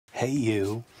Hey,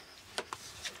 you.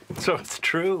 So it's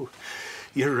true.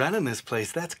 You're running this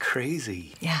place. That's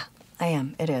crazy. Yeah, I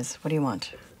am. It is. What do you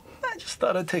want? I just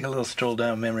thought I'd take a little stroll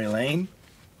down memory lane.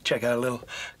 Check out a little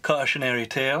cautionary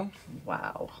tale.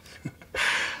 Wow.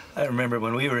 I remember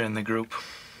when we were in the group.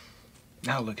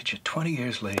 Now look at you, 20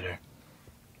 years later.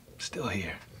 Still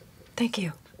here. Thank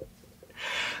you.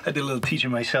 I did a little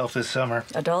teaching myself this summer.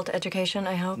 Adult education,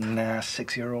 I hope? Nah,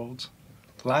 6-year-olds.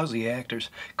 Lousy actors.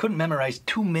 Couldn't memorize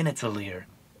 2 minutes a year.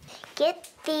 Get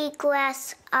the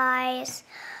glass eyes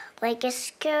like a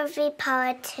scurvy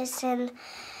politician.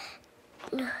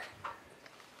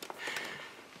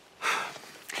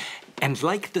 And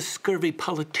like the scurvy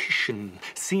politician,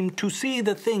 seem to see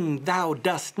the thing thou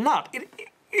dost not.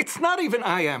 It's not even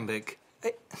iambic.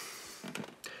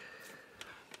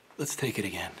 Let's take it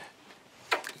again.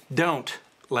 Don't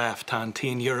laugh,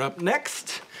 Tontine. You're up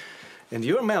next. And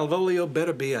your Malvolio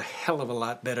better be a hell of a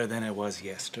lot better than it was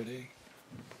yesterday.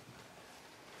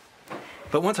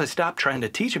 But once I stopped trying to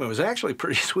teach him, it was actually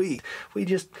pretty sweet. We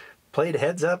just played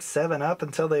heads up, 7 up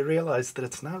until they realized that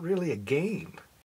it's not really a game.